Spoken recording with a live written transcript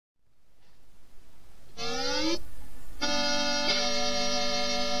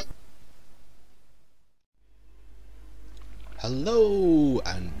Hello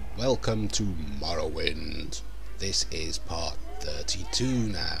and welcome to Morrowind. This is part 32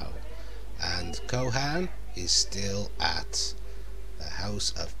 now, and Kohan is still at the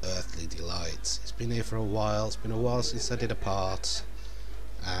House of Earthly Delights. He's been here for a while. It's been a while since I did a part,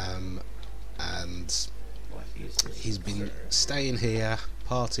 and he's been staying here,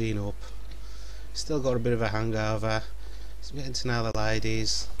 partying up. Still got a bit of a hangover. He's getting to know the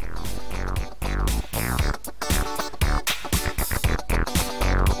ladies.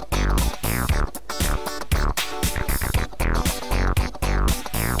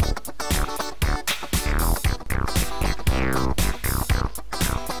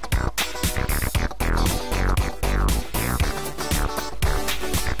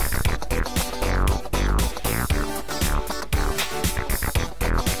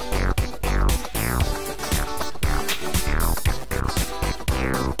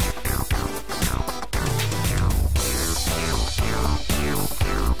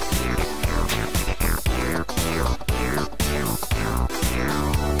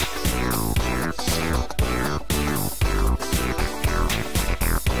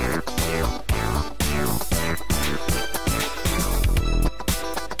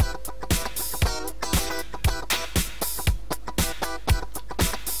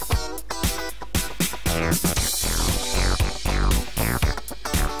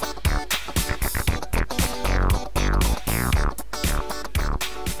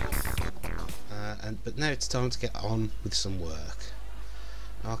 But now it's time to get on with some work.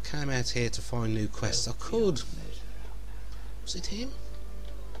 I came out here to find new quests. I could... Was it him?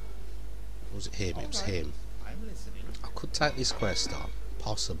 Or was it him? It was him. I could take this quest on,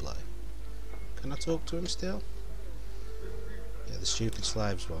 possibly. Can I talk to him still? Yeah, the stupid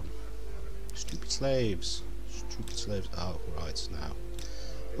slaves one. Stupid slaves. Stupid slaves. Oh, right, now.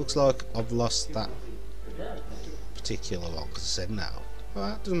 Looks like I've lost that particular one because I said no.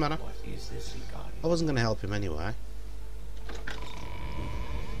 Alright, doesn't matter. I wasn't going to help him anyway.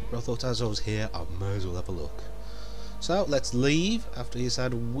 But I thought as I was here, I might as well have a look. So, let's leave after he's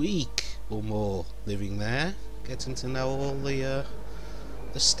had a week or more living there. Getting to know all the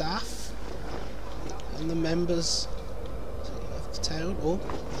staff and the members of the town. Oh,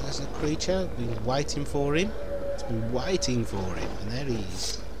 there's a creature. Been waiting for him. It's been waiting for him. And there he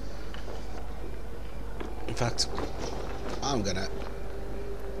is. In fact, I'm going to...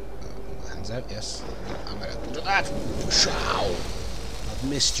 out, yes. I'm gonna do that. Show! I've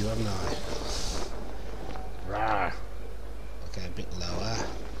missed you, haven't I? Rawr. Okay, a bit lower.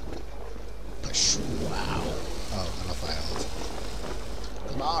 Push. Wow. Oh, and I failed.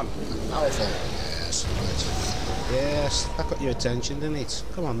 Come on, I'm powerful. Yes, right. Yes, that got your attention, didn't it?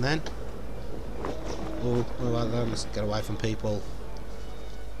 Come on then. Oh, well then, let's get away from people.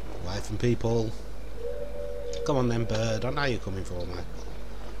 Away from people. Come on then, bird. I know you're coming for me.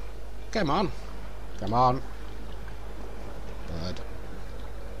 Come on. Come on. Bird.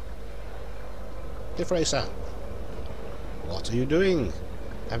 Hey, Fraser. What are you doing?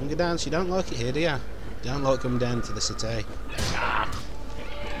 Having a dance? You don't like it here, do you? You don't like coming down to the city?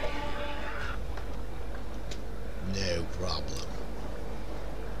 No problem.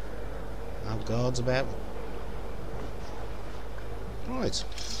 No guards about? Right.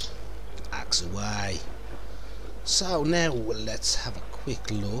 Axe away. So now let's have a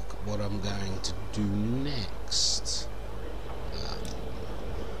quick look at what I'm going to do next.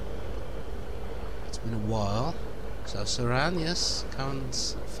 It's been a while. So Suran, yes,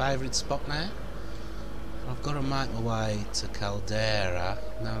 Cohen's favourite spot now. I've got to make my way to Caldera.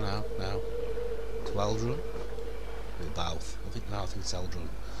 No. To Eldrun. Or both. I think it's Eldrun.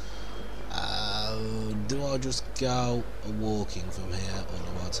 Do I just go walking from here, or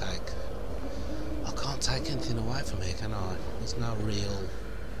do I take... I can't take anything away from here, can I? There's no real...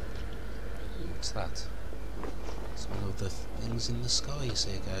 What's that? It's one of the things in the sky you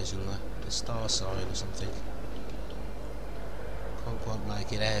see occasionally. The star sign or something. Can't quite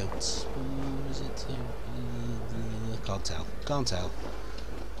make it out. Is it? Can't tell. Can't tell.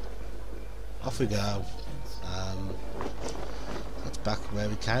 Off we go. That's back where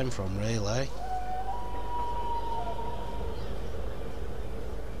we came from, really.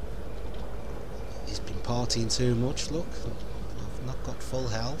 He's been partying too much, look. I've not got full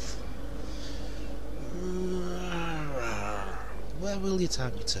health. Where will you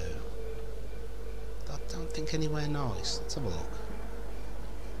take me to? I don't think anywhere nice. Let's have a look.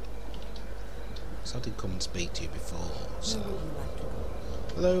 So I did come and speak to you before, so...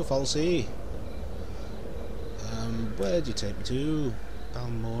 Hello, Falsey. Where'd you take me to?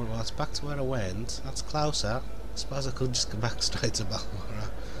 Balmora. Well, it's back to where I went. That's closer. I suppose I could just go back straight to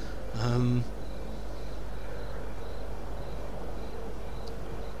Balmora.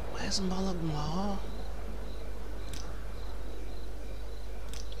 Where's Morrowind?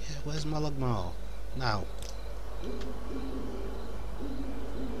 Yeah, where's Morrowind? Now.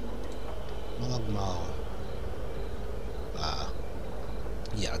 Morrowind.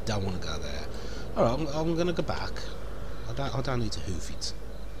 Yeah, I don't want to go there. Alright, I'm gonna go back. I don't need to hoof it.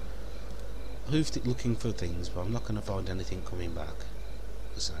 I hoofed it looking for things, but I'm not gonna find anything coming back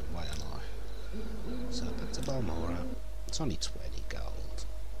the same way, am I? So back to Balmora. It's only 20 gold.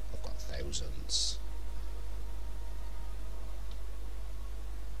 I've got thousands.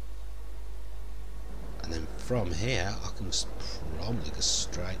 And then from here, I can probably go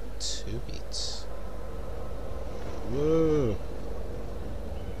straight to it. Whoa!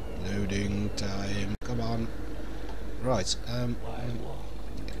 Loading time. Come on. Right.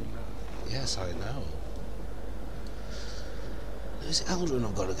 Yes, I know. There's Eldrin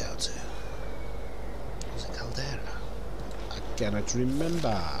I've got to go to. Is it Caldera? I cannot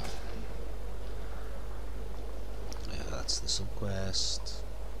remember. Yeah, that's the subquest.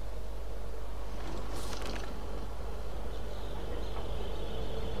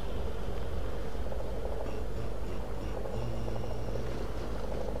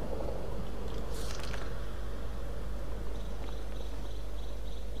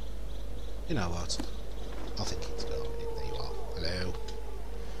 You know what? I think it's gone. There you are. Hello.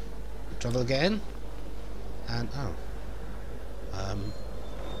 Travel again. And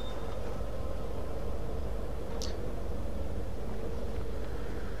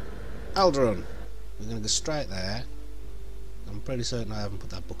Aldron. We're gonna go straight there. I'm pretty certain I haven't put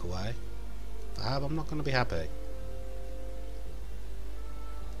that book away. If I have, I'm not gonna be happy.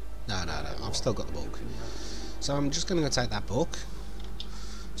 No, I've still got the book. So I'm just gonna go take that book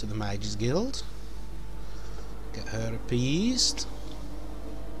to the Mages Guild, get her appeased,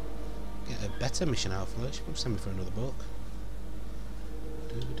 get a better mission hopefully. She will send me for another book.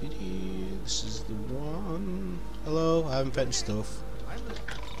 This is the one. Hello, I haven't fetched stuff.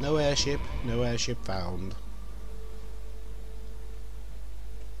 No airship found.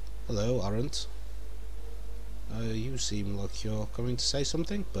 Hello, Arent. You seem like you're coming to say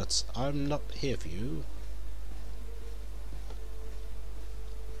something, but I'm not here for you.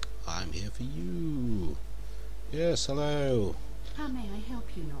 I'm here for you. Yes, hello. How may I help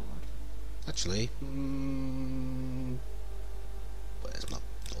you, Lord? Actually, where's my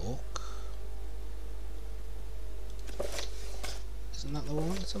book? Isn't that the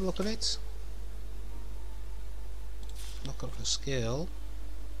one? Let's have a look at it. Not got a skill.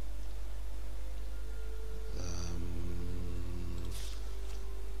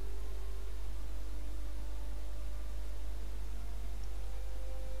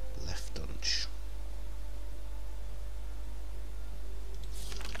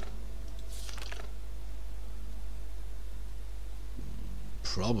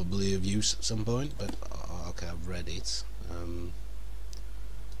 Probably of use at some point, but okay, I've read it.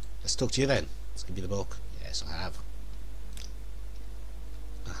 Let's talk to you then. Let's give you the book. Yes, I have.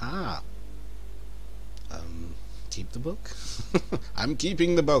 Aha. Keep the book. I'm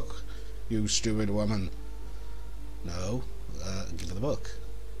keeping the book, you stupid woman. No, give her the book.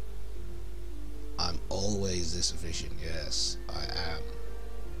 I'm always this efficient. Yes, I am.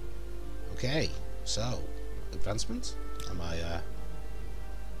 Okay, so advancement. Am I?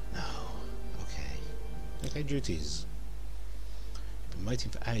 No. Okay. Okay, duties. I've been waiting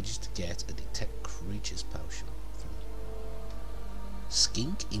for ages to get a detect creatures potion from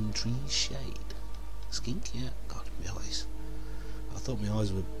Skink in Tree Shade. Skink? Yeah. God, my eyes. I thought my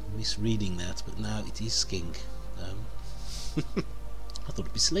eyes were misreading that, but no, it is Skink. I thought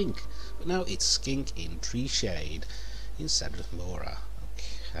it'd be Slink, but no, it's Skink in Tree Shade in Sadrith Mora.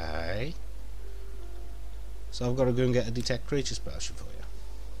 Okay. So I've got to go and get a detect creatures potion for you.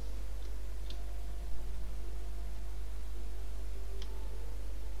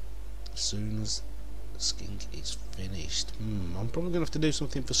 As soon as Skink is finished. I'm probably going to have to do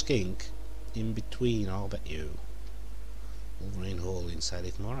something for Skink in between, I'll bet you. Wolverine Hall inside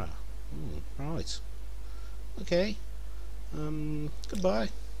it tomorrow. Right. Okay. Goodbye.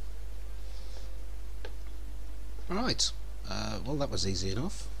 Right. Well, that was easy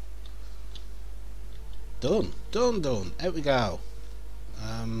enough. Done. Out we go.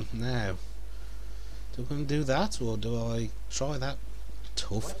 Now, do I do that, or do I try that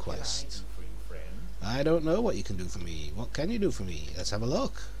tough quest? I don't know what you can do for me. What can you do for me? Let's have a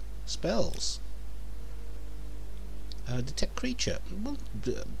look. Spells. Detect creature. Well,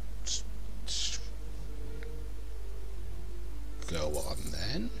 go on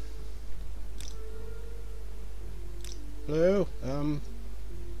then. Hello.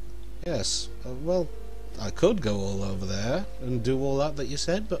 Yes. Well, I could go all over there and do all that you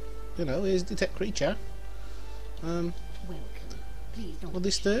said, but you know, here's detect creature. Welcome. Please don't. What'll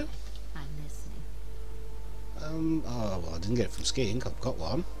this do? I'm listening. Oh, well, I didn't get it from Skink. I've got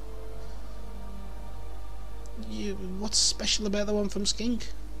one. What's special about the one from Skink?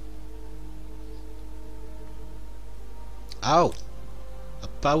 Oh, a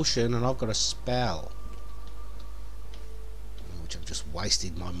potion, and I've got a spell, which I've just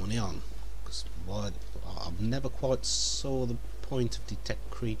wasted my money on. Because I've never quite saw the point of detect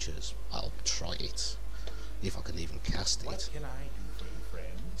creatures. I'll try it if I can even cast it. What can I do for you,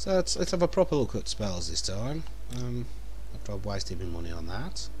 friend? So let's have a proper look at spells this time. After I've wasted my money on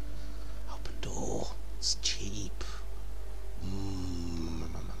that. Open door. It's cheap.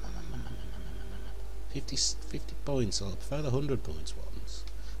 50 points. I'll prefer the 100 points ones.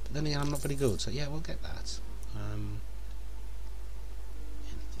 But then again, I'm not very good, so yeah, we'll get that.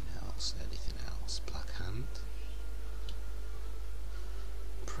 Anything else? Anything else? Black Hand.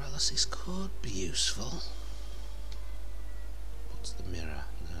 Paralysis could be useful. What's the mirror?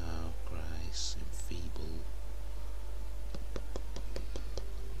 No. Grace. Enfeeble.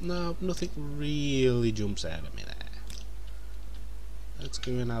 No, nothing really jumps out at me there. Let's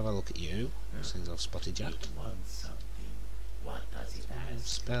go and have a look at you, since I've spotted you. It wants something. What does it ask?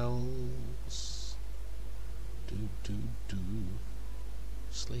 Spells. Do.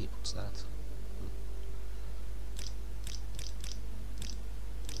 Sleep, what's that?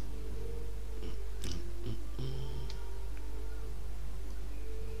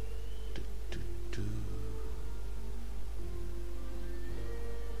 Do.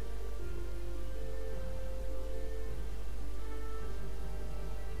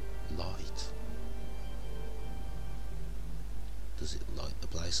 Light. Does it light the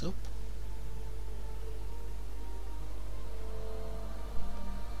place up?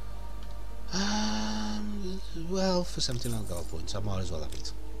 Well, for 79 gold points, I might as well have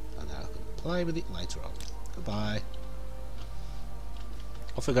it. And then I can play with it later on. Goodbye.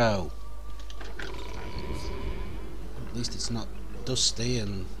 Off we go. At least it's not dusty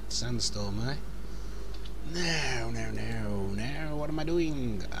and sandstormy. No, what am I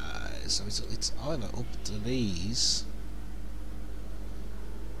doing? So it's either up to these,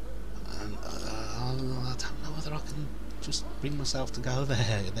 and I don't know whether I can just bring myself to go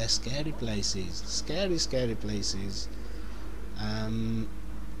there. They're scary places, scary places.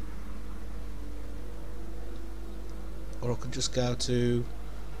 Or I could just go to,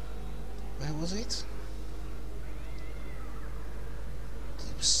 where was it?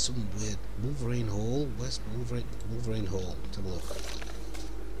 Some weird Wolverine Hall. Where's Wolverine Hall? Let's have a look.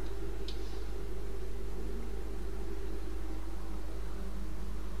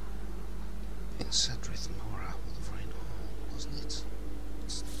 In Cedrith Mora, Wolverine Hall, wasn't it?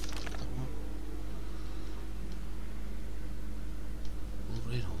 It's that one.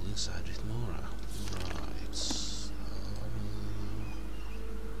 Wolverine Hall in Cedrith Mora. Right.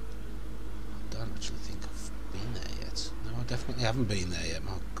 I don't actually think I've been there yet. No, I definitely haven't been there yet.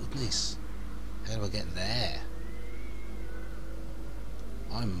 My goodness. How do I get there?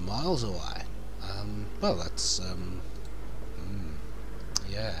 I'm miles away. Well, that's,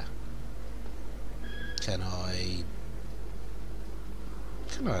 yeah. Can I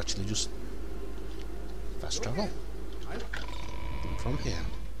actually just fast travel from here?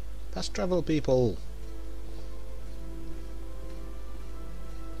 Fast travel, people.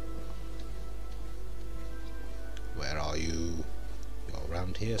 Where are you? You're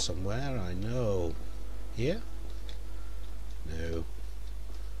around here somewhere, I know. Here? No.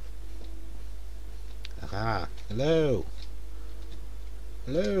 Aha! Hello!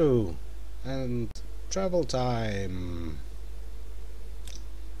 Hello! And travel time!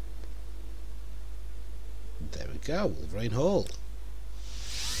 There we go, Wolverine Hall.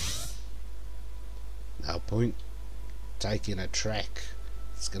 No point taking a trek.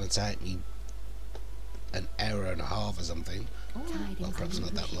 It's gonna take me an hour and a half or something. Well, perhaps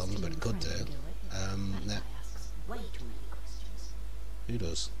not that long, but it could do. Now, who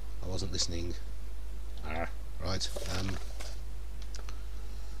does? I wasn't listening. Right.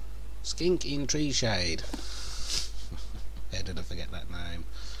 Skink in Tree Shade. How did I forget that name?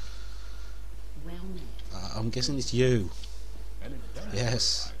 I'm guessing it's you.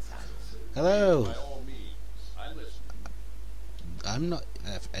 Yes. Hello. I'm not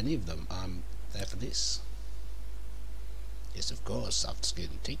there for any of them. I'm there for this. Yes, of course, Soft Skin.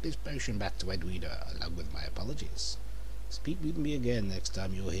 Take this potion back to Edwina, along with my apologies. Speak with me again next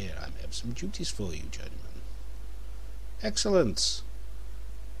time you're here. I have some duties for you, gentlemen. Excellent.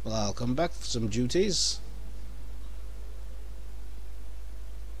 Well, I'll come back for some duties.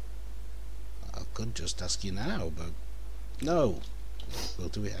 I could just ask you now, but no. We'll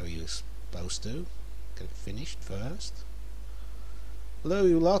do it how you're supposed to. Get it finished first. Hello,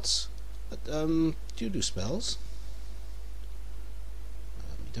 you lots. Do you do spells?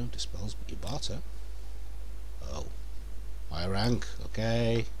 You don't do spells, but you barter. Oh. High rank,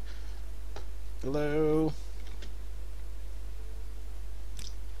 okay. Hello.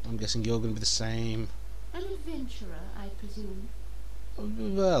 I'm guessing you're going to be the same. An adventurer, I presume.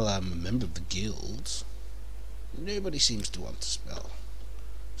 Well, I'm a member of the guilds. Nobody seems to want to spell.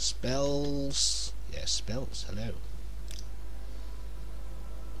 Spells. Yes, spells. Hello.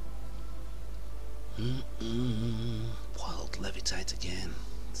 Wild levitate again.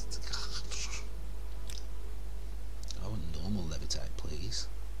 Oh, normal levitate, please.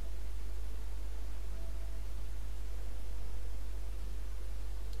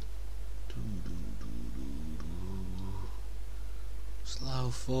 Slow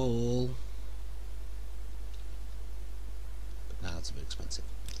fall. But now it's a bit expensive.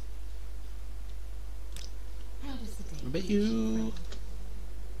 How does the day I bet finish, you. friend?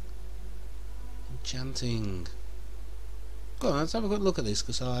 Enchanting. Go on, let's have a good look at this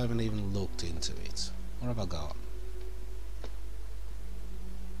because I haven't even looked into it. What have I got?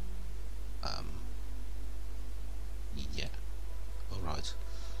 Yeah. Alright.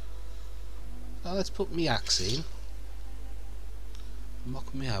 Now let's put me axe in.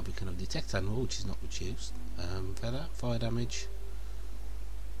 Mock me out, we can have detect animal, which is not reduced. Feather, fire damage.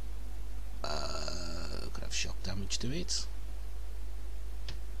 Could have shock damage to it.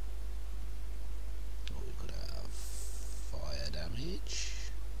 Or we could have fire damage.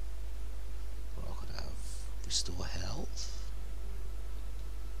 Or I could have restore health.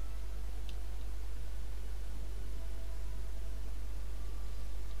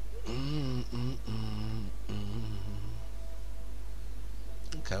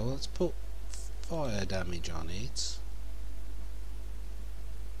 Okay, well let's put fire damage on it.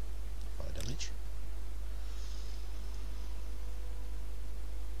 Fire damage.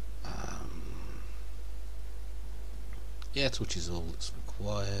 Yes, which is all that's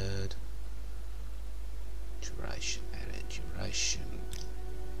required. Duration, edit, duration.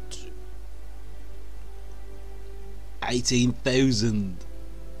 18,000.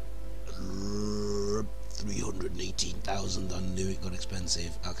 318,000. I knew it got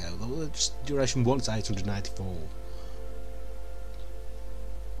expensive. Okay, well, just duration once 894.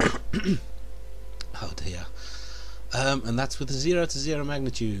 Oh dear. And that's with a 0 to 0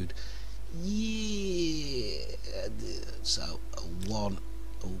 magnitude. Yeah. So a 1.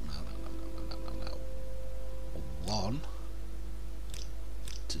 Oh no. A 1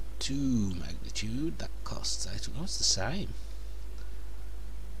 to 2 magnitude. That costs 8. No, it's the same.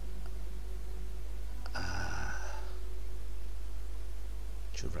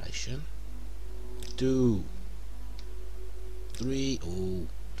 Duration 2 3 oh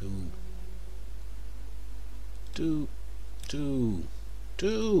 2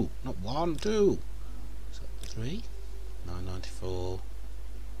 not 1 2 so 3 994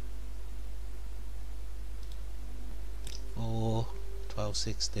 4 12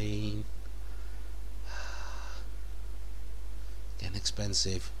 16 getting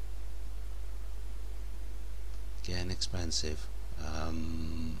expensive.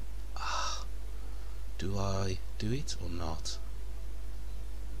 Do I do it or not?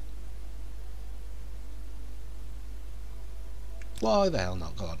 Why the hell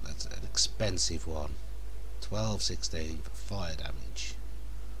not? God, that's an expensive one. 1216 for fire damage.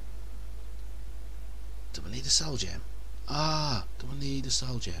 Do I need a soul gem? Do I need a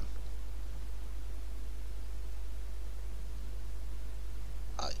soul gem?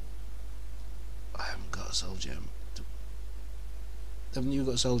 I haven't got a soul gem. Haven't you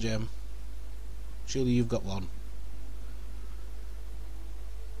got a soul gem? Surely you've got one.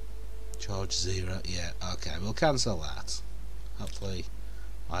 Charge 0. Yeah, okay, we'll cancel that. Hopefully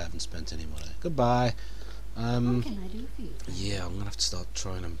I haven't spent any money. Goodbye. What can I do for you? Yeah, I'm gonna have to start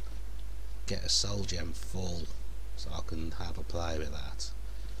trying to get a soul gem full so I can have a play with that.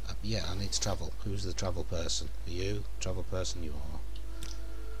 Yeah, I need to travel. Who's the travel person? Are you? Travel person you are.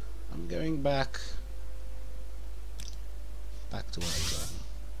 I'm going back to where I was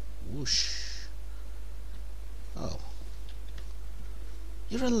on. Whoosh. Oh.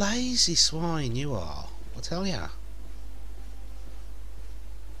 You're a lazy swine, you are. I'll tell ya.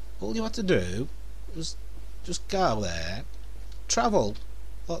 All you had to do was just go there, travel,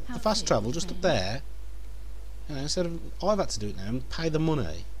 like the fast travel just up there. You know, instead of I've had to do it now and pay the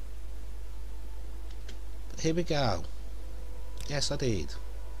money. But here we go. Yes, I did.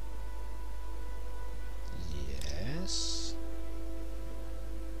 Yes.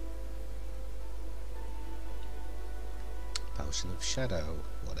 Portion of shadow,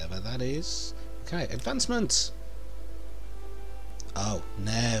 whatever that is. Okay, advancement. Oh,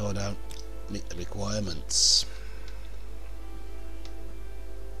 no, I don't meet the requirements.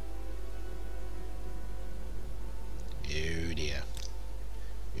 Oh dear.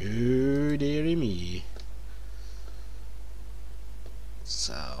 Oh dearie me.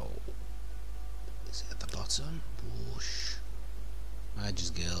 So, is it at the bottom? Whoosh. Mage's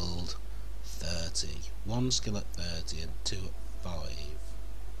Guild, 30. 1 skill at 30 and 2 at 5.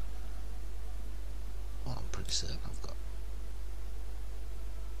 Well, I'm pretty certain I've got.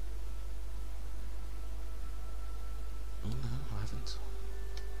 Oh no, I haven't.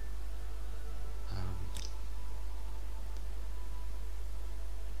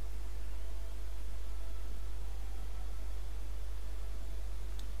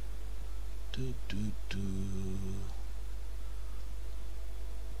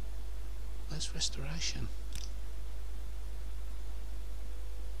 Where's restoration?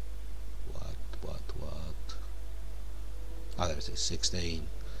 What? Oh, there it is, 16.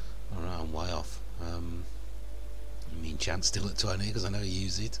 Alright, I'm way off. I mean, chance still at 20 because I never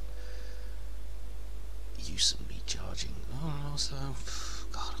use it. Use and recharging. Oh, so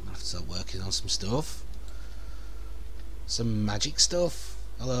God, I'm gonna have to start working on some stuff. Some magic stuff.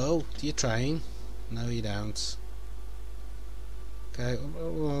 Hello, do you train? No, you don't. Okay,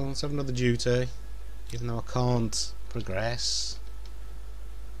 well, let's have another duty. Even though I can't progress.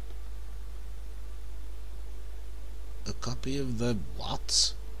 A copy of the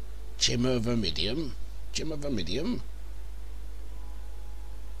what? Chimera Vermidium? Chimera Vermidium?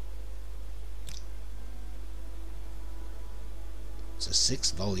 It's a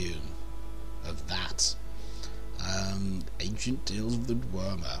 6th volume of that. Ancient Tales of the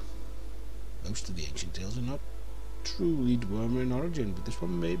Dwemer. Most of the ancient tales are not truly Dwemer in origin, but this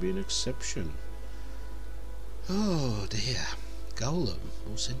one may be an exception. Oh dear. Golem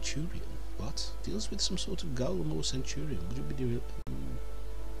or Centurion. What? Deals with some sort of golem or Centurion. Would you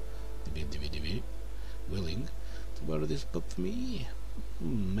be willing to borrow this book for me?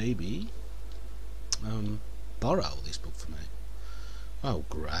 Maybe. Borrow this book for me. Oh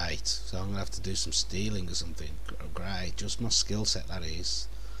great, so I'm going to have to do some stealing or something. Oh, great, just my skill set that is.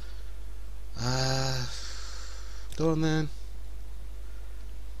 Go on then.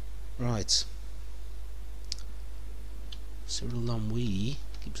 Right. Cyril Longwy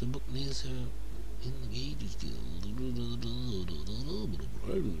keeps a book near her in the Gages Guild.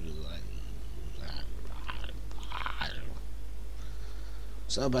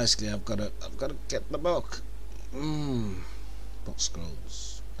 So basically I've got to get the book. What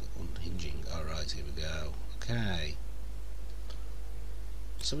scrolls? Unhinging. Alright, here we go. Okay.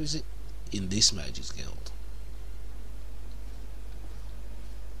 So is it in this Mage's Guild?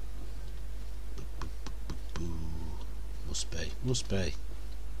 Must be.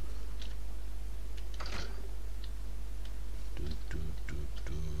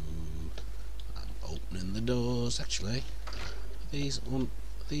 I'm opening the doors. Actually, these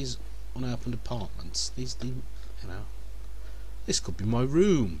unopened apartments. These, you know. This could be my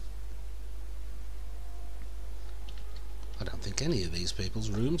room. I don't think any of these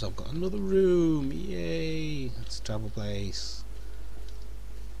people's rooms. I've got another room. Yay! That's a travel place.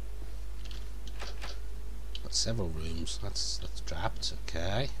 Got several rooms. That's trapped.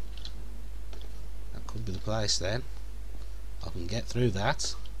 Okay. That could be the place then. I can get through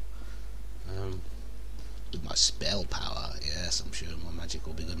that. With my spell power. Yes, I'm sure my magic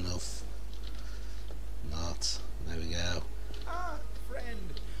will be good enough. Not. There we go. Ah,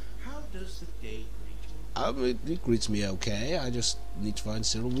 friend, how does the day greet you? It greets me okay. I just need to find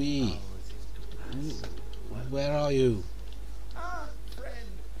Cyril Wee. Where are you? Ah,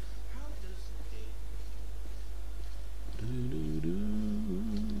 friend, how does the day...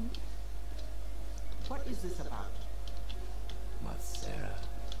 What is this about? What's Sarah?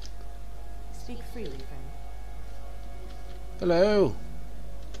 Speak freely, friend. Hello.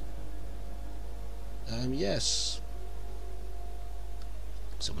 Yes.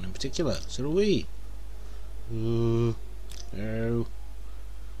 Someone in particular. Cyril Wee. No.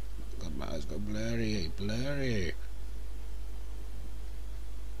 God, my eyes got blurry.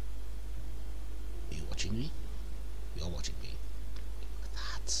 Are you watching me? You're watching me. Look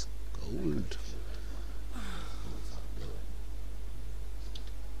at that. Gold.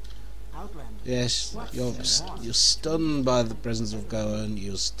 Outlander. Yes, you're stunned by the presence of Gohan.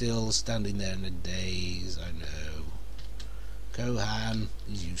 You're still standing there in a daze. I know. Kohan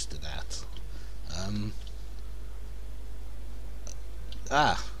is used to that.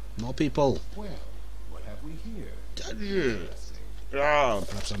 More people. Well, what have we here?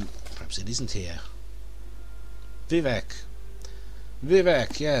 Perhaps it isn't here. Vivek.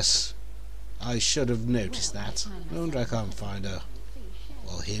 Vivek, yes. I should have noticed that. No wonder I can't find her.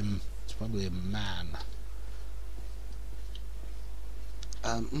 Well, him. It's probably a man.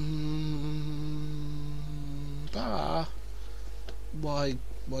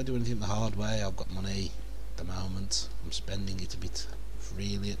 Why do anything the hard way? I've got money at the moment. I'm spending it a bit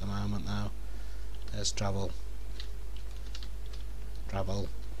freely at the moment now. There's travel. Travel.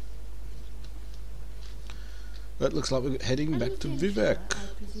 It looks like we're heading back to Vivek.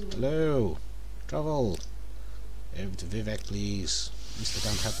 Hello. Travel. Over to Vivek, please. At least I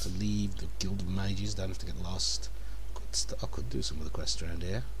don't have to leave the Guild of Mages. Don't have to get lost. I could do some of the quests around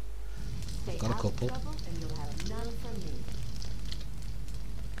here. I've got a couple.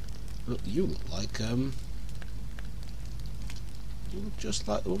 Look, you look like you look just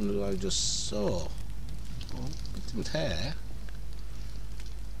like the woman who I just saw. Well, different hair,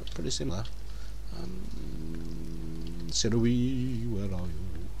 but pretty similar. Sirui, where are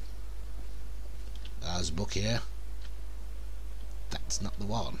you? There's a book here. That's not the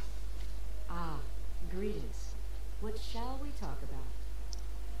one. Ah, greetings. What shall we talk about?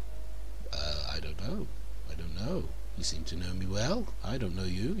 I don't know. I don't know. You seem to know me well. I don't know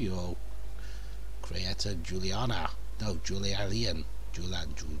you. You're creator Juliana. No, Julian.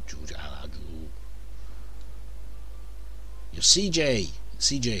 You're CJ.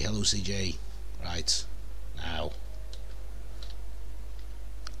 CJ, hello CJ. Right. Now.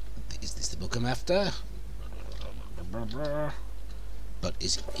 Is this the book I'm after? But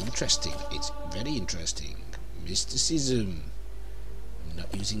is it interesting? It's very interesting. Mysticism. I'm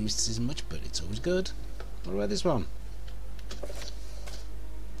not using mysticism much, but it's always good. What about this one?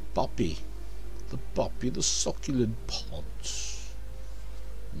 Poppy. The poppy, the succulent pods.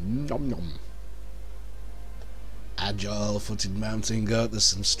 Nom nom. Agile footed mountain goat. There's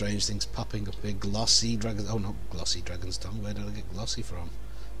some strange things popping up here. Glossy dragon. Oh, not glossy dragon's tongue. Where did I get glossy from?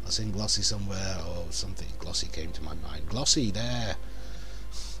 I seen glossy somewhere or something. Glossy came to my mind. Glossy there.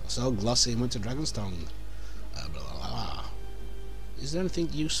 I saw glossy and went to dragon's tongue. Blah, blah, blah. Is there anything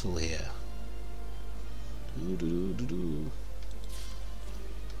useful here?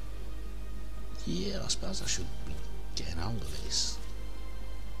 Yeah, I suppose I should be getting hold of this.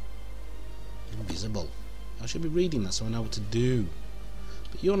 Invisible. I should be reading that so I know what to do.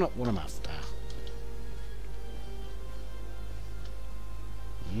 But you're not what I'm after.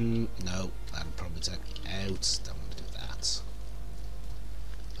 No, that'll probably take me out. Don't want to do that.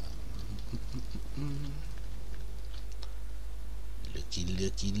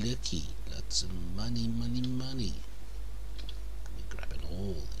 Looky. Lots of money. Can be grabbing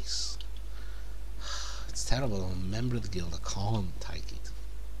all this. It's terrible. I'm a member of the guild. I can't take it.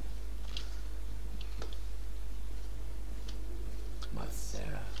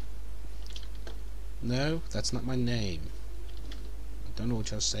 Sarah. No, that's not my name. I don't know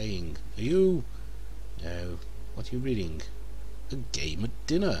what you're saying. Are you? No. What are you reading? A game at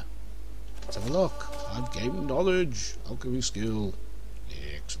dinner. Let's have a look. I've gained knowledge. Alchemy skill.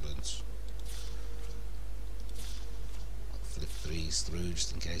 Excellent. I'll flip these through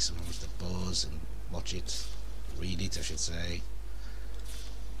just in case someone wants to pause and watch it. Read it, I should say.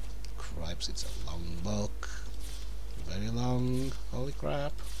 Cripes, it's a long book. Very long. Holy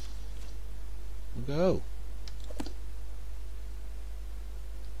crap. We'll go.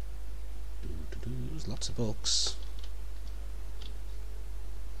 There's lots of books.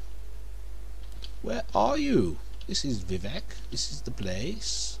 Where are you? This is Vivek. This is the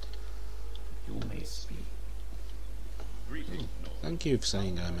place. You may speak. Greetings, Thank you for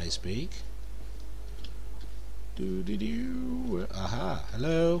saying I may speak. Aha,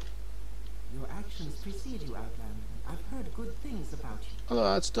 hello. Your actions precede you, Outlander. I've heard good things about you. Hello,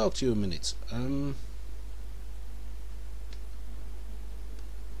 let's talk to you a minute.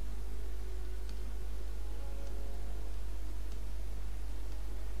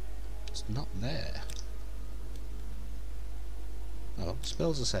 It's not there. Oh,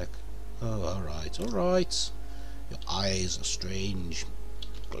 spells a sec. Oh, alright. Your eyes are strange.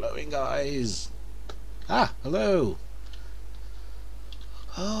 Glowing eyes. Ah, hello.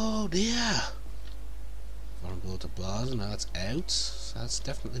 Oh dear. Foreign water plaza, now it's out. So that's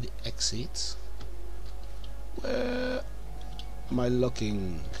definitely the exit. Where am I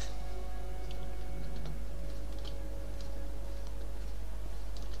looking?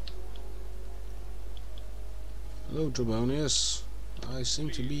 Hello, Trebonius. I seem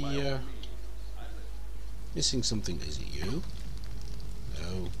to be missing something. Is it you?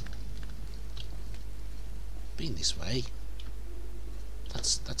 No. Been this way.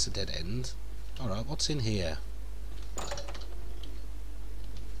 That's a dead end. Alright, what's in here?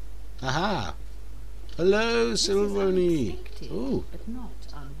 Aha! Hello, This is Silvoni. unexpected, Ooh, but not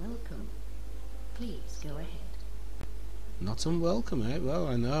unwelcome. Please go ahead. not unwelcome, eh? Well,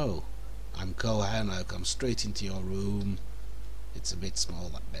 I know. I'm Kohan. I'll come straight into your room. It's a bit small,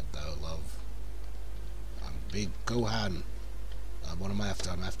 that bed, though, love. I'm Big Kohan. What am I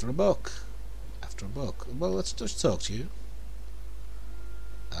after? I'm after a book. After a book. Well, let's just talk to you.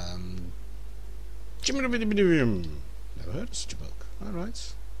 Never heard of such a book.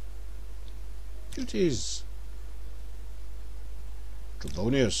 Alright. Duties.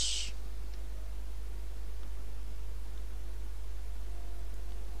 Trebonius.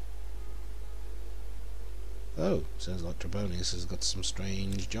 Oh, sounds like Trebonius has got some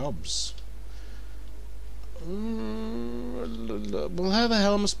strange jobs. Well, how the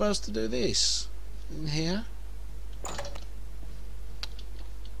hell am I supposed to do this? In here?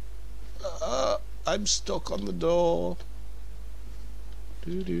 I'm stuck on the door.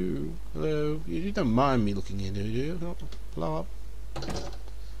 Doo-doo. Hello. You don't mind me looking in, do you? Oh, blow up.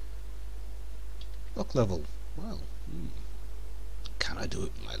 Lock level. Well, can I do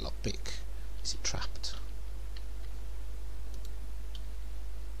it with my lockpick? Is it trapped?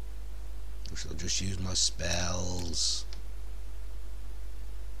 I shall just use my spells.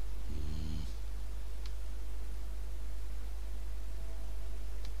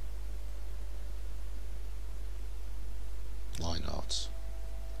 Why not?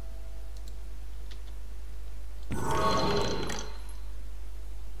 There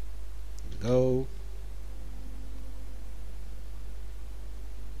we go.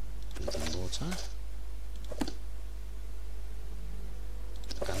 Drinking water.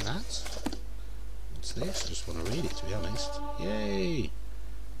 And that. What's this? I just want to read it, to be honest. Yay!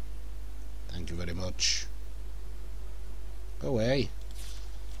 Thank you very much. Go away.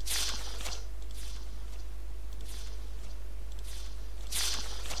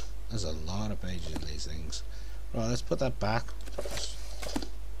 There's a lot of pages in these things. Right, let's put that back.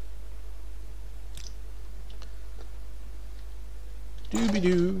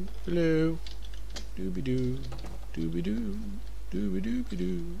 Doobie-doo. Hello. Doobie-doo. Doobie-doo.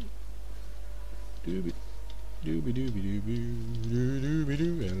 Doobie-doobie-doo. Doobie.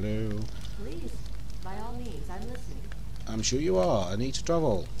 Doobie-doobie-doobie. Hello. Please, by all means, I'm listening. I'm sure you are. I need to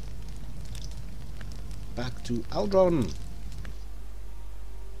travel. Back to Aldron.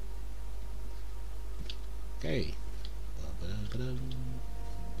 Okay.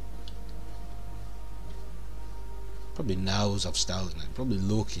 Probably knows I've stolen it. Probably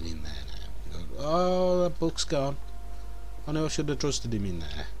looking in there now. Oh, that book's gone. I know I should have trusted him in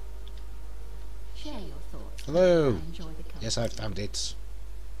there. Share your thoughts. Hello. I enjoy the company. Yes, I found it.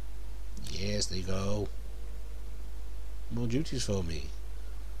 Yes, there you go. More duties for me.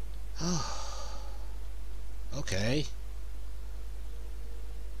 Oh. Okay.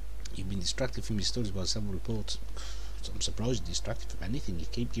 You've been distracted from your studies by several reports. I'm surprised you're distracted from anything. You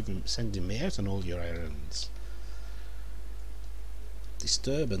keep sending me out on all your errands.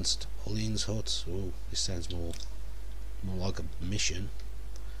 Disturbance at Pauline's hut. Oh, this sounds more like a mission.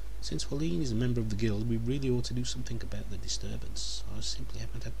 Since Pauline is a member of the guild, we really ought to do something about the disturbance. I simply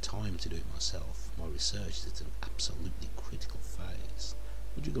haven't had time to do it myself. My research is at an absolutely critical phase.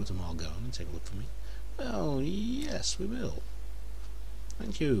 Would you go to Margot and take a look for me? Well, yes, we will.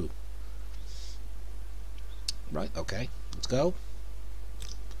 Thank you. Right, okay, let's go.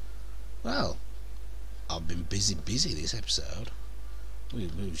 Well, I've been busy this episode. We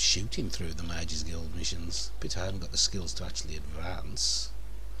were shooting through the Mages Guild missions. But I haven't got the skills to actually advance.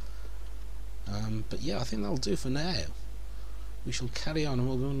 But yeah, I think that'll do for now. We shall carry on and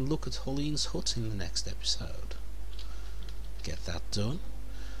we'll go and look at Pauline's hut in the next episode. Get that done.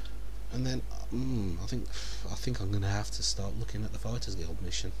 And then, I think I'm going to have to start looking at the Fighters Guild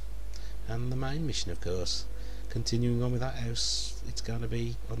mission. And the main mission, of course. Continuing on with that house, it's going to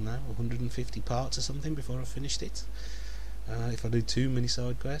be, I don't know, 150 parts or something before I've finished it. If I do too many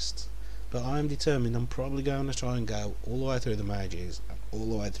side quests. But I'm determined I'm probably going to try and go all the way through the Mages and all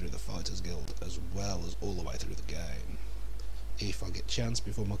the way through the Fighters Guild as well as all the way through the game. If I get a chance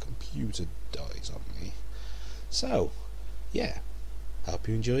before my computer dies on me. So, yeah. Hope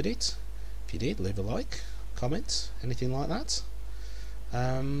you enjoyed it. If you did, leave a like, comment, anything like that.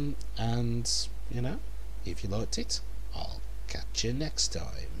 And, you know, if you liked it, I'll catch you next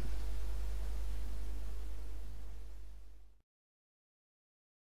time.